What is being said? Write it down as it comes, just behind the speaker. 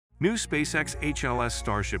New SpaceX HLS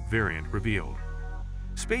Starship variant revealed.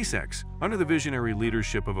 SpaceX, under the visionary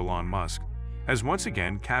leadership of Elon Musk, has once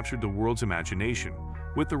again captured the world's imagination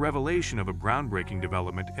with the revelation of a groundbreaking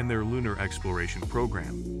development in their lunar exploration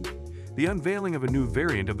program. The unveiling of a new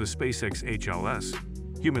variant of the SpaceX HLS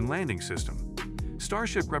human landing system.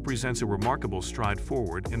 Starship represents a remarkable stride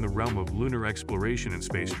forward in the realm of lunar exploration and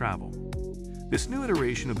space travel. This new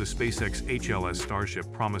iteration of the SpaceX HLS Starship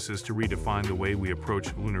promises to redefine the way we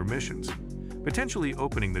approach lunar missions, potentially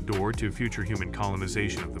opening the door to future human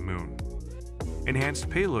colonization of the Moon. Enhanced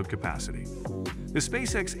payload capacity. The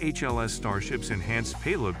SpaceX HLS Starship's enhanced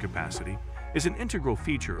payload capacity is an integral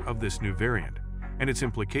feature of this new variant, and its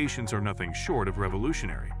implications are nothing short of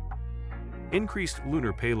revolutionary. Increased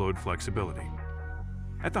lunar payload flexibility.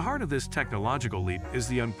 At the heart of this technological leap is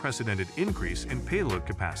the unprecedented increase in payload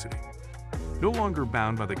capacity. No longer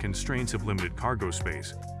bound by the constraints of limited cargo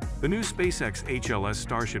space, the new SpaceX HLS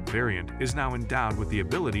Starship variant is now endowed with the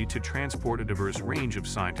ability to transport a diverse range of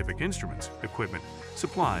scientific instruments, equipment,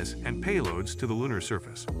 supplies, and payloads to the lunar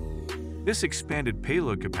surface. This expanded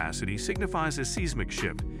payload capacity signifies a seismic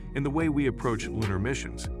shift in the way we approach lunar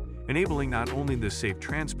missions, enabling not only the safe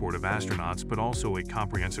transport of astronauts but also a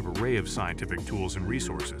comprehensive array of scientific tools and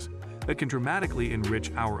resources that can dramatically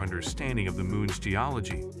enrich our understanding of the Moon's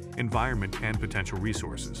geology, environment, and potential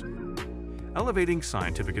resources. Elevating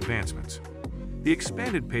scientific advancements. The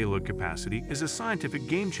expanded payload capacity is a scientific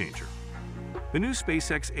game-changer. The new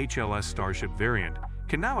SpaceX HLS Starship variant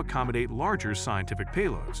can now accommodate larger scientific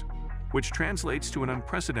payloads, which translates to an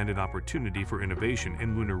unprecedented opportunity for innovation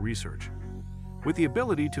in lunar research. With the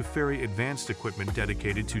ability to ferry advanced equipment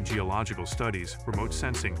dedicated to geological studies, remote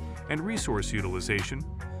sensing, and resource utilization,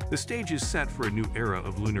 the stage is set for a new era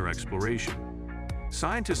of lunar exploration.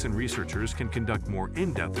 Scientists and researchers can conduct more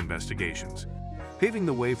in-depth investigations, paving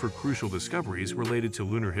the way for crucial discoveries related to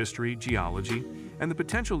lunar history, geology, and the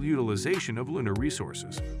potential utilization of lunar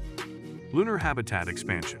resources. Lunar habitat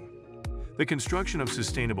expansion. The construction of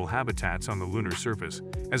sustainable habitats on the lunar surface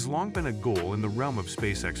has long been a goal in the realm of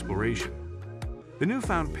space exploration. The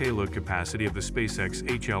newfound payload capacity of the SpaceX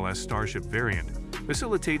HLS Starship variant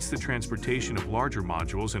facilitates the transportation of larger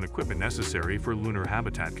modules and equipment necessary for lunar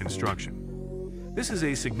habitat construction. This is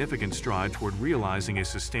a significant stride toward realizing a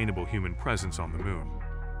sustainable human presence on the Moon.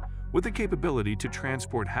 With the capability to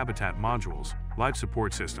transport habitat modules, life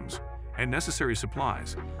support systems, and necessary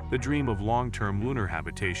supplies, the dream of long-term lunar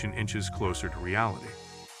habitation inches closer to reality.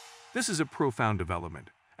 This is a profound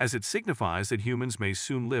development, as it signifies that humans may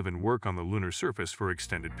soon live and work on the lunar surface for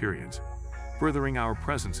extended periods, furthering our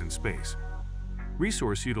presence in space.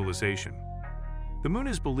 Resource utilization. The Moon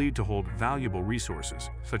is believed to hold valuable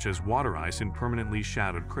resources, such as water ice in permanently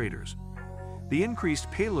shadowed craters. The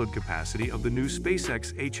increased payload capacity of the new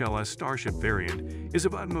SpaceX HLS Starship variant is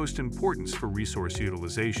of utmost importance for resource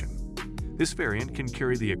utilization. This variant can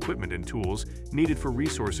carry the equipment and tools needed for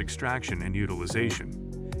resource extraction and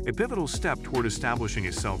utilization, a pivotal step toward establishing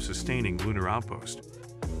a self-sustaining lunar outpost.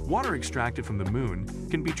 Water extracted from the Moon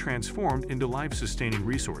can be transformed into life-sustaining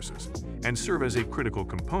resources and serve as a critical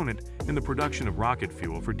component in the production of rocket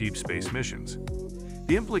fuel for deep space missions.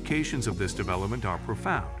 The implications of this development are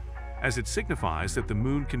profound, as it signifies that the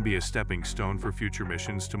Moon can be a stepping stone for future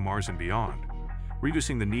missions to Mars and beyond,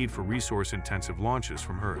 reducing the need for resource-intensive launches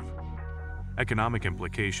from Earth. Economic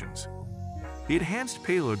implications. The enhanced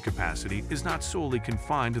payload capacity is not solely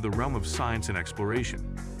confined to the realm of science and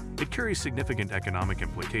exploration. It carries significant economic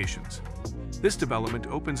implications. This development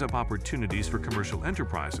opens up opportunities for commercial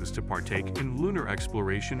enterprises to partake in lunar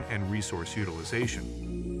exploration and resource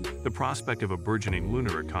utilization. The prospect of a burgeoning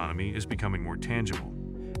lunar economy is becoming more tangible,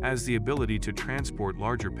 as the ability to transport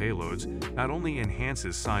larger payloads not only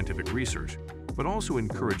enhances scientific research, but also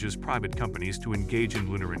encourages private companies to engage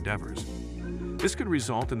in lunar endeavors. This could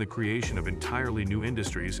result in the creation of entirely new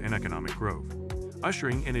industries and economic growth,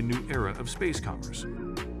 ushering in a new era of space commerce.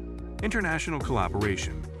 International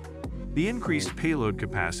collaboration. The increased payload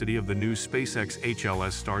capacity of the new SpaceX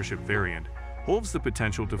HLS Starship variant holds the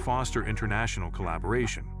potential to foster international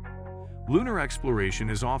collaboration. Lunar exploration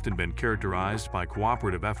has often been characterized by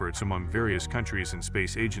cooperative efforts among various countries and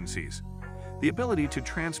space agencies. The ability to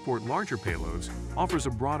transport larger payloads offers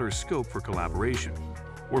a broader scope for collaboration,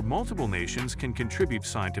 where multiple nations can contribute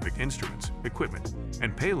scientific instruments, equipment,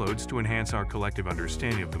 and payloads to enhance our collective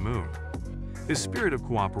understanding of the Moon. This spirit of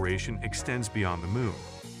cooperation extends beyond the Moon,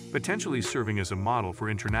 potentially serving as a model for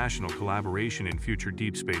international collaboration in future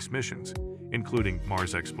deep space missions, including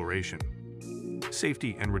Mars exploration.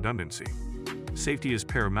 Safety and redundancy. Safety is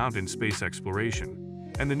paramount in space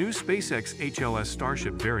exploration, and the new SpaceX HLS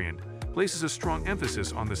Starship variant places a strong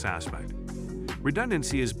emphasis on this aspect.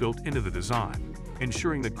 Redundancy is built into the design,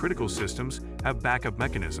 ensuring that critical systems have backup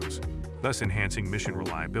mechanisms, thus enhancing mission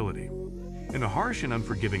reliability. In a harsh and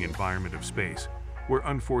unforgiving environment of space, where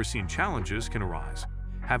unforeseen challenges can arise,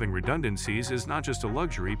 having redundancies is not just a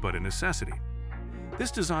luxury but a necessity. This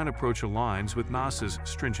design approach aligns with NASA's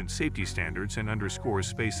stringent safety standards and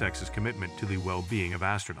underscores SpaceX's commitment to the well-being of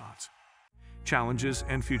astronauts. Challenges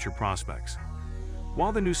and future prospects.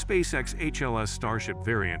 While the new SpaceX HLS Starship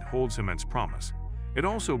variant holds immense promise, it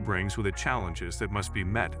also brings with it challenges that must be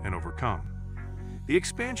met and overcome. The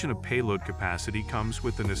expansion of payload capacity comes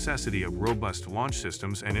with the necessity of robust launch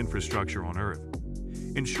systems and infrastructure on Earth.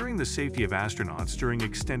 Ensuring the safety of astronauts during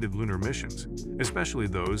extended lunar missions, especially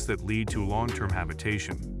those that lead to long-term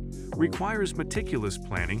habitation, requires meticulous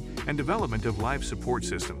planning and development of life support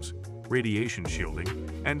systems, radiation shielding,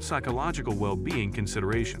 and psychological well-being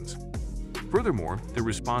considerations. Furthermore, the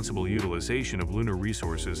responsible utilization of lunar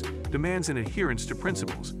resources demands an adherence to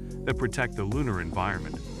principles that protect the lunar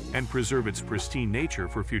environment and preserve its pristine nature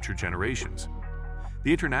for future generations.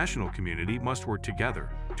 The international community must work together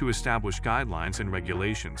to establish guidelines and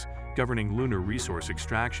regulations governing lunar resource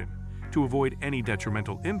extraction to avoid any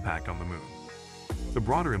detrimental impact on the Moon. The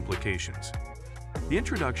broader implications. The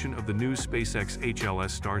introduction of the new SpaceX HLS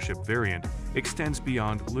Starship variant extends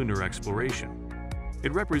beyond lunar exploration.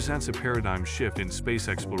 It represents a paradigm shift in space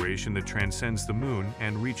exploration that transcends the Moon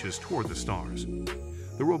and reaches toward the stars.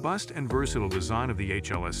 The robust and versatile design of the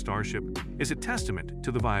HLS Starship is a testament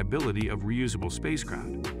to the viability of reusable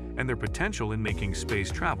spacecraft and their potential in making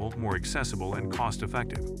space travel more accessible and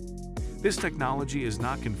cost-effective. This technology is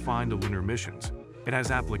not confined to lunar missions. It has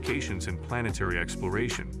applications in planetary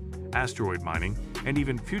exploration, asteroid mining, and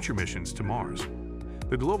even future missions to Mars.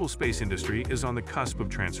 The global space industry is on the cusp of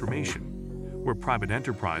transformation, where private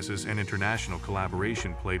enterprises and international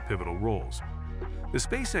collaboration play pivotal roles. The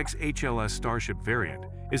SpaceX HLS Starship variant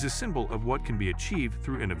is a symbol of what can be achieved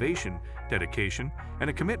through innovation, dedication, and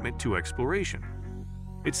a commitment to exploration.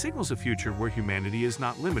 It signals a future where humanity is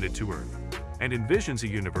not limited to Earth, and envisions a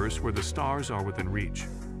universe where the stars are within reach.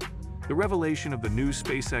 The revelation of the new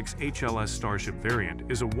SpaceX HLS Starship variant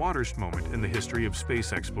is a watershed moment in the history of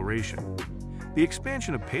space exploration. The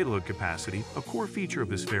expansion of payload capacity, a core feature of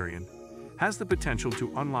this variant, has the potential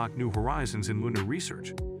to unlock new horizons in lunar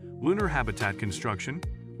research, lunar habitat construction,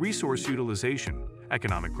 resource utilization,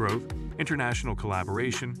 economic growth, international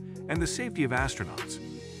collaboration, and the safety of astronauts.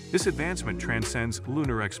 This advancement transcends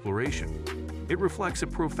lunar exploration. It reflects a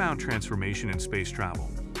profound transformation in space travel,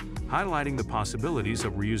 highlighting the possibilities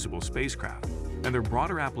of reusable spacecraft and their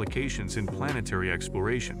broader applications in planetary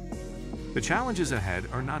exploration. The challenges ahead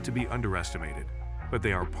are not to be underestimated, but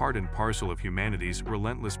they are part and parcel of humanity's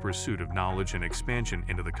relentless pursuit of knowledge and expansion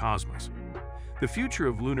into the cosmos. The future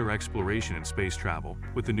of lunar exploration and space travel,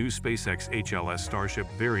 with the new SpaceX HLS Starship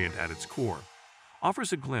variant at its core,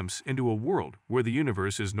 offers a glimpse into a world where the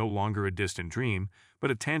universe is no longer a distant dream, but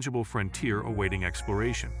a tangible frontier awaiting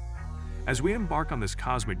exploration. As we embark on this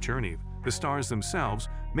cosmic journey, the stars themselves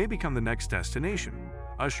may become the next destination,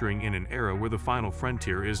 ushering in an era where the final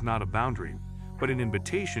frontier is not a boundary, but an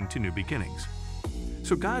invitation to new beginnings.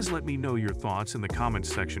 So guys, let me know your thoughts in the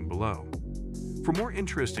comments section below. For more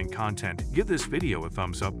interesting content, give this video a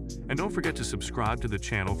thumbs up and don't forget to subscribe to the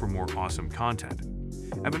channel for more awesome content.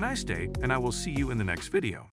 Have a nice day, and I will see you in the next video.